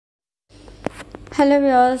Hello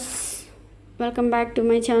viewers, welcome back to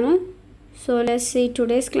my channel. So let's see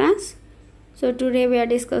today's class. So today we are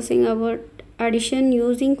discussing about addition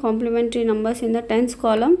using complementary numbers in the tens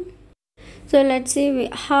column. So let's see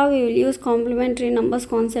how we will use complementary numbers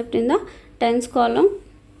concept in the tens column.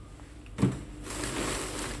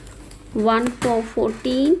 1 for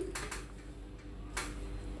 14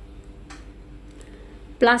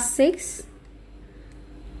 plus 6.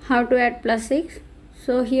 How to add plus 6?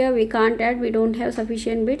 So here we can't add, we don't have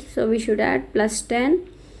sufficient bits, so we should add plus 10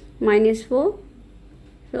 minus 4.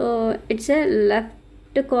 So it's a left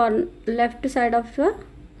side of the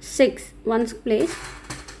 6, one's place.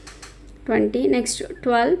 20. Next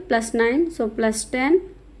 12 plus 9, so plus 10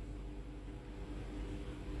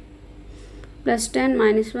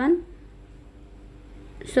 minus 1.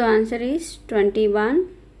 So answer is 21.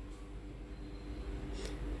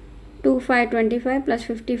 2 5 25 plus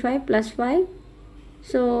 55 plus 5.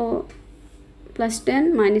 So plus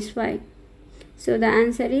 10 minus 5. So the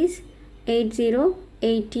answer is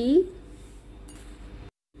 80.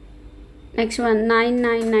 Next one 9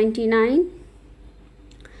 9 99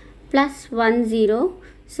 plus 1 0.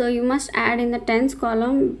 So you must add in the tens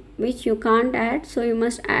column, which you can't add. So you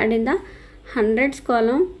must add in the hundreds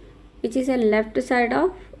column, which is a left side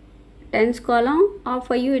of tens column, or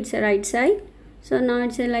for you it's a right side. So now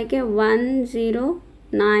it's like a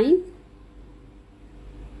 109.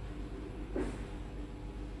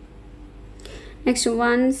 Next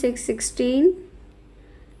 1 6 16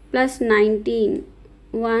 plus 19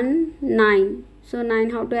 1 9. So 9,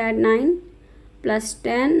 how to add 9? Plus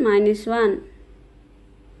 10 minus 1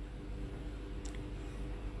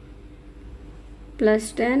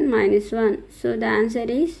 plus 10 minus 1. So the answer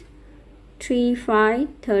is 3 5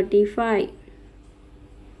 35.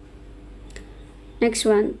 Next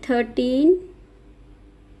one 13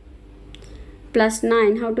 plus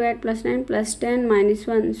 9. How to add plus 9? Plus 10 minus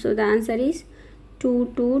 1. So the answer is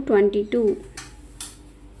 2 2 22.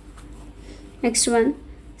 Next one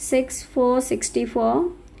 6 4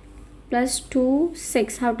 64 plus 2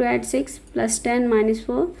 6. How to add 6? Plus 10 minus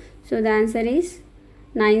 4. So the answer is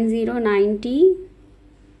 90 90.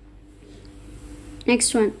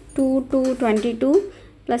 Next one 2 2 22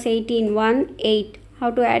 plus 18 1 8.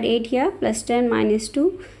 How to add 8 here? Plus 10 minus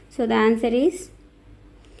 2. So the answer is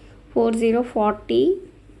 40 40.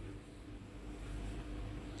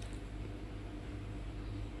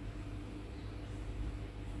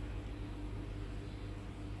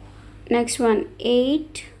 Next one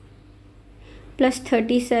 8 plus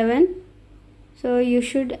 37. So you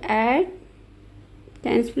should add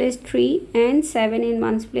tens place 3 and 7 in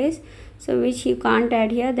ones place, so which you can't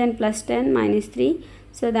add here. Then plus 10 minus 3.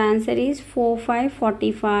 So the answer is 4 5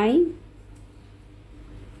 45.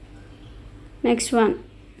 Next one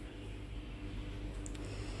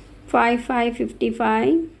 5 5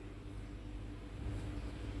 55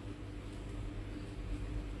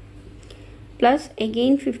 plus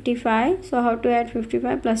again 55. So how to add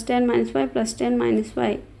 55? Plus 10 minus 5 plus 10 minus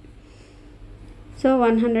 5. So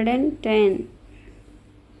 110.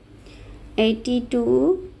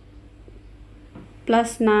 82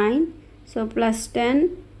 plus 9. So plus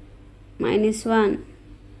 10 minus 1.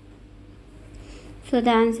 So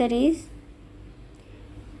the answer is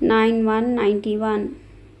 91.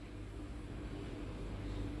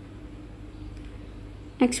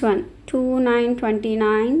 Next one 2 9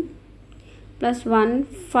 29 plus 1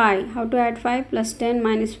 5. How to add 5? Plus 10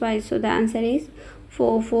 minus 5. So the answer is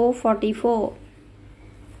 4 4 44.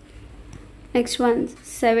 Next one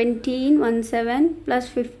 17 17 plus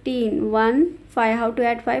 15 1 5. How to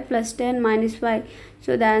add 5? Plus 10 minus 5.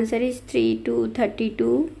 So the answer is 3 2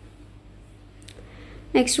 32.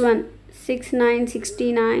 Next one 6 9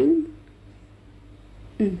 69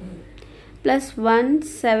 plus 1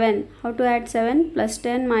 7. How to add 7? Plus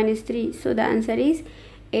 10 minus 3. So the answer is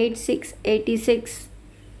 8 6 86.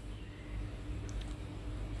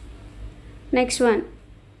 Next one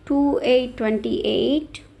 2 8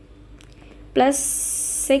 28 plus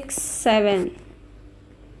 6 7.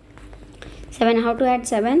 7. How to add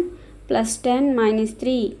 7? Plus 10 minus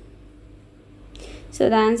 3. So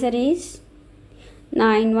the answer is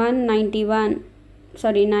 9 1 91.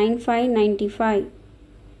 Sorry, 9 5 95.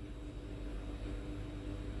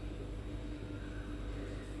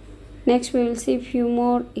 Next we will see few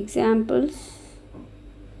more examples.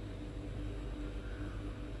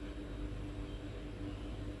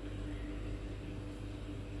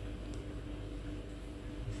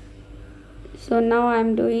 So now I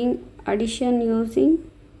am doing addition using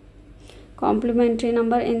complementary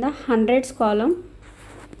number in the hundreds column.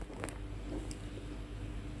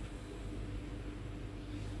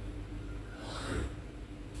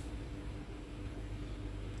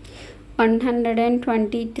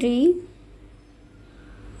 123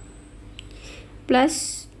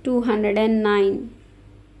 plus 209.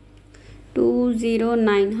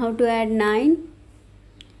 209. How to add 9?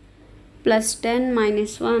 Plus 10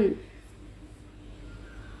 minus 1.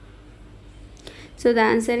 So the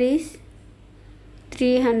answer is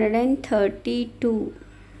 332.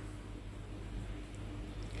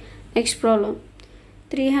 Next problem.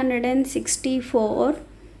 364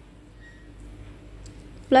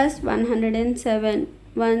 plus 107.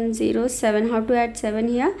 107. How to add 7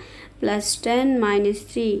 here? Plus 10 minus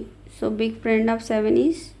 3. So big friend of 7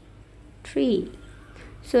 is 3.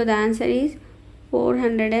 So the answer is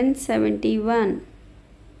 471.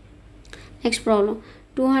 Next problem.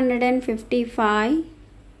 255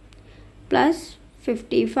 plus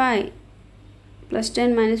 55 plus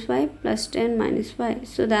 10 minus 5 plus 10 minus 5.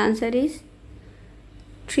 So the answer is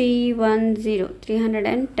 310.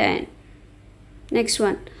 310. Next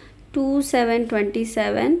one.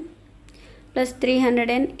 2727 plus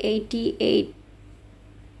 388.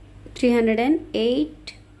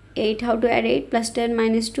 308. 8. How to add 8? Plus 10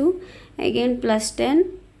 minus 2. Again plus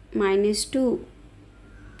 10 minus 2.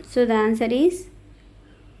 So the answer is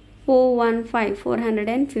 415.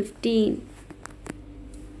 415.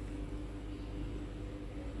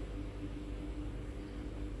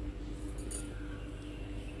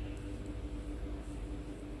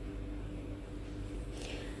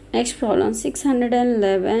 Next problem.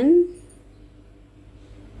 611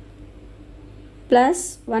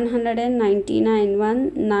 plus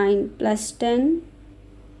 199. 9 plus 10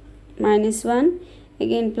 minus 1.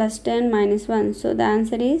 Again plus 10 minus 1. So the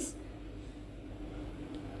answer is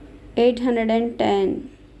 810.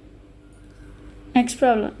 Next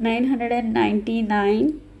problem.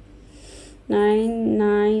 999.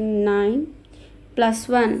 999 plus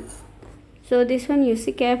 1. So this one you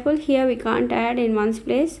see careful. Here we can't add in ones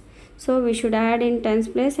place. So we should add in tens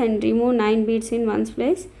place and remove 9 bits in ones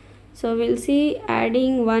place. So we'll see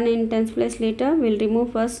adding 1 in tens place later. We'll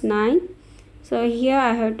remove first 9. So here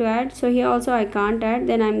I have to add. So here also I can't add.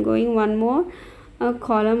 Then I'm going one more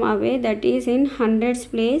column away, that is in hundreds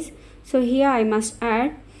place. So here I must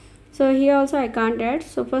add. So here also I can't add.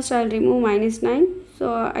 So first I'll remove minus 9.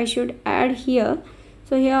 So I should add here.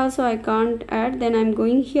 So here also I can't add. Then I'm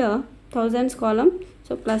going here thousands column.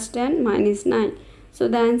 So plus 10 minus 9. So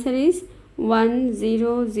the answer is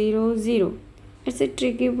 1000. It's a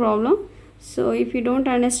tricky problem. So if you don't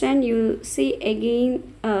understand, you see again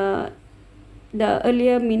the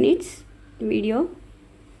earlier minutes video.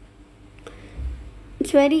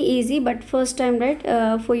 It's very easy, but first time, right,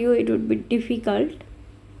 for you it would be difficult.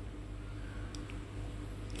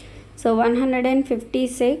 So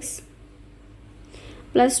 156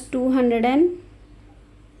 plus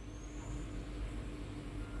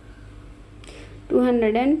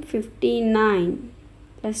 259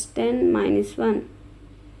 plus 10 minus 1.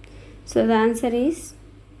 So the answer is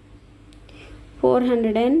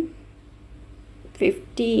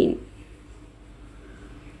 415.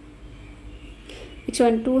 Next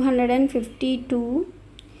one. 252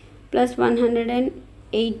 plus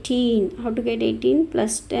 118. How to get 18?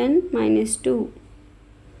 Plus 10 minus 2.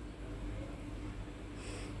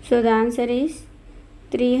 So the answer is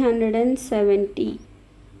 370.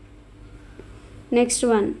 Next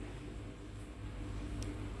one.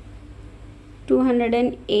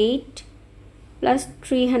 208 plus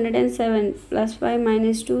 307 plus 5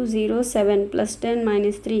 minus 2, 0, 7 plus 10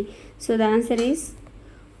 minus 3. So the answer is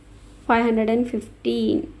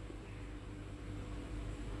 515.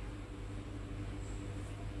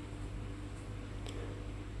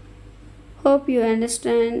 Hope you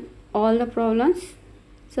understand all the problems.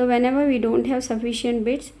 So whenever we don't have sufficient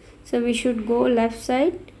bits, so we should go left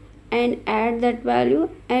side and add that value,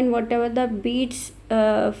 and whatever the bits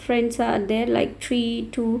friends are there, like 3,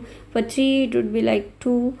 2. For 3 it would be like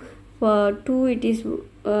 2. For 2 it is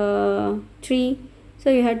 3. So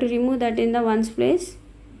you have to remove that in the ones place.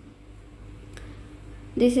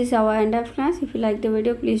 This is our end of class. If you like the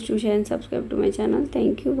video, please do share and subscribe to my channel.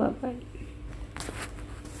 Thank you. Bye bye.